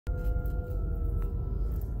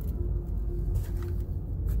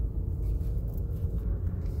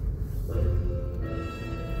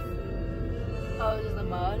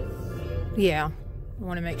Yeah. I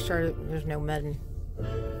want to make sure that there's no mudding.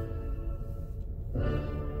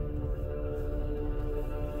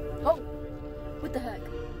 Oh! What the heck?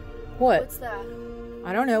 What? What's that?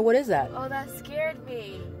 I don't know. What is that? Oh, that scared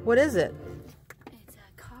me. What is it? It's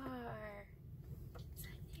a car. Is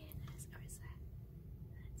that Nana's or is that?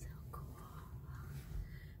 That's so cool.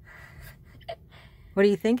 What do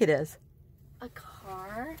you think it is? A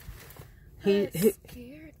car? He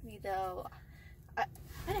Scared me though.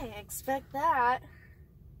 I didn't expect that.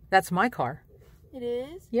 That's my car. It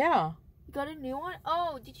is? Yeah. You got a new one?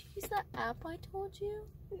 Oh, did you use that app I told you?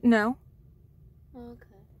 No. Okay.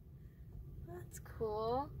 That's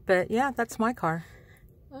cool. But yeah, that's my car.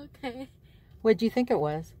 Okay. What'd you think it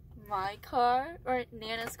was? My car? Or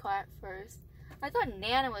Nana's car at first? I thought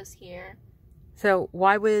Nana was here. So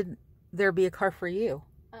why would there be a car for you?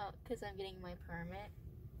 Oh, because I'm getting my permit.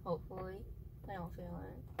 Hopefully. I don't fail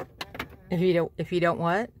it. If you don't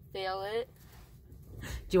what? Fail it? Do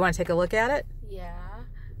you want to take a look at it? Yeah.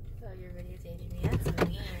 Oh, you're videotaping me. That's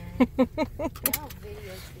mean. Don't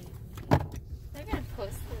videotape me. They're gonna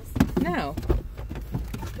post this. No.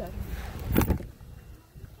 Good.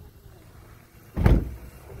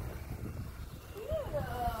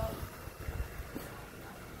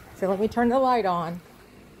 So let me turn the light on.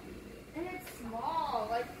 And it's small,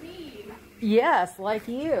 like me. Yes, like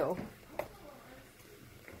you.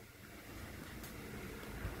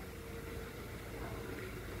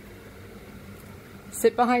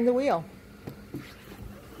 Sit behind the wheel.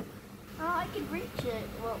 Oh, I can reach it.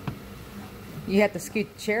 Well, You have to scoot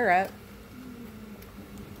the chair up.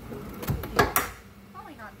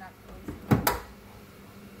 probably not that close.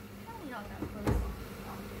 Probably not that close.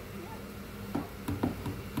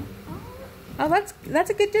 Oh, that's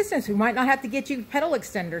a good distance. We might not have to get you pedal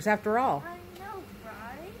extenders after all. I know,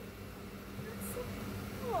 right? That's so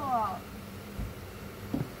cool.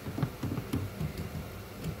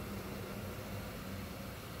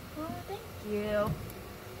 Oh, thank you.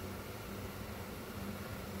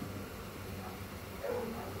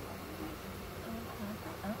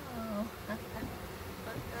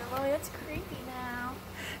 Oh, it's creepy now.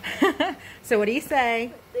 So what do you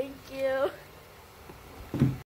say?